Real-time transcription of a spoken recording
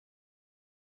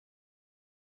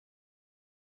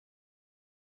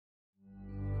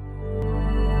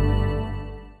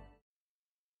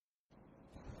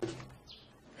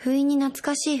不意に懐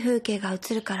かしい風景が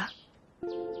映るから、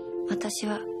私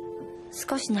は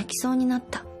少し泣きそうになっ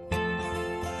た。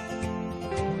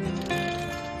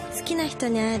好きな人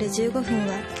に会える15分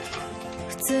は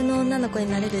普通の女の子に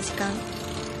なれる時間。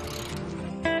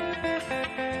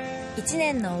1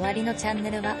年の終わりのチャンネ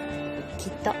ルはき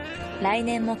っと来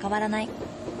年も変わらない。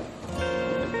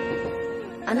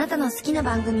あなたの好きな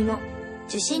番組も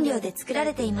受信料で作ら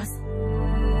れています。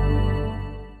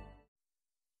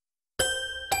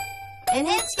 NHK 三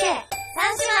姉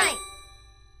妹。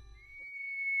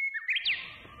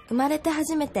生まれて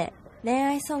初めて恋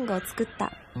愛ソングを作っ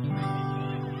た。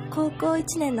高校1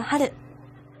年の春。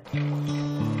ペ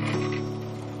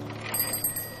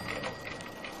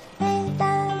ダ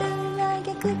ルは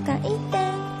逆回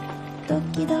転、ド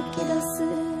キドキドス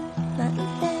巻い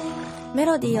て。メ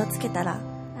ロディーをつけたら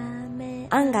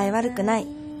案外悪くない。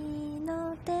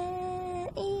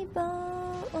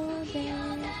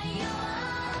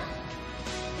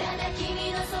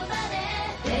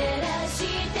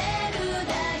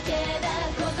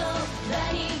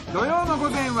土曜の午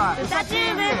前は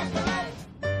Uta-Tube。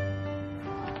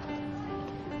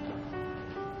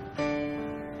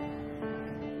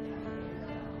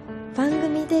番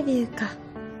組デビューか。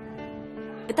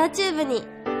Uta-Tubeに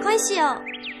恋しよ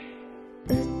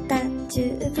う。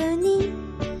Uta-Tubeに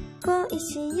恋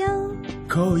しよう。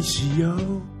恋しよ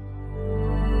う。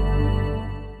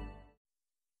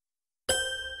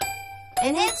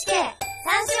 NHK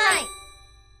三姉妹。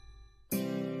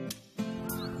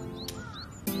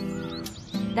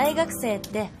大学生っ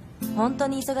て本当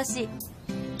に忙しい。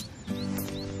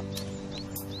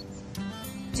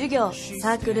授業、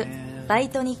サークル、バイ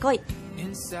トに来い。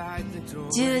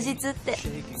充実って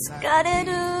疲れ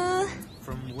る。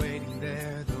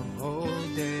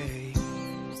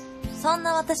そん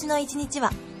な私の一日は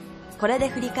これで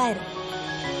振り返る。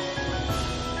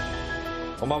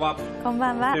こんばんは。こん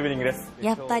ばんは。イブニングです。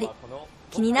やっぱり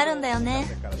気になるんだよね。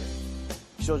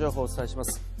気象情報をお伝えしま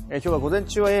す。今日は午前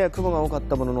中はやや雲が多かっ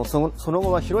たものの、その後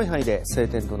は広い範囲で晴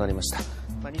天となりました。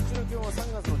日中の気温は3月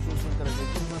の中旬から絶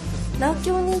好なんです。直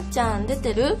樹お兄ちゃん出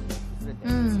てる？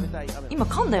今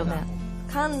噛んだよね。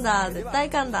噛んだ、絶対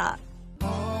噛んだ。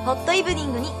ホットイブニ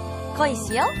ングに恋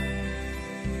しよう。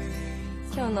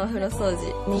今日のお風呂掃除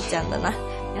兄ちゃんだな。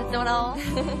やってもらおう。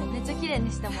めっちゃ綺麗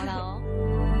にしてもらおう。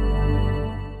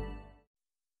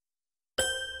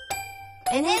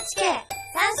NHK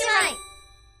三姉妹。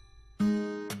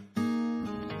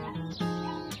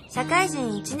社会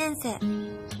人1年生。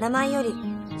名前より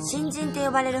新人と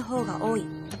呼ばれる方が多い。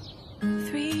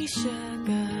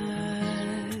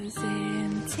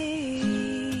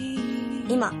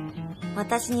今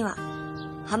私には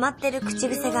ハマってる口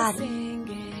癖がある。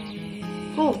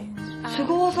お、す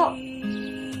ご技。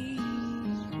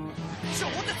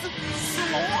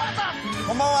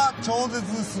こんばんは、超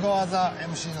絶凄技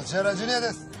MC の千原ジュニア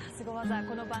です。凄技、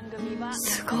この番組は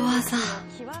すご技。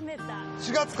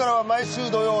4月からは毎週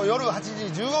土曜夜8時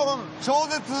15分、超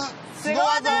絶凄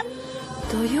技。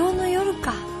土曜の夜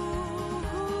か。せ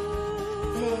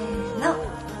ーの。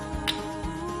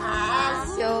あー、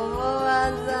しょぼ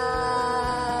技。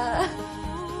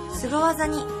凄技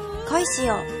に恋し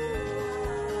よう。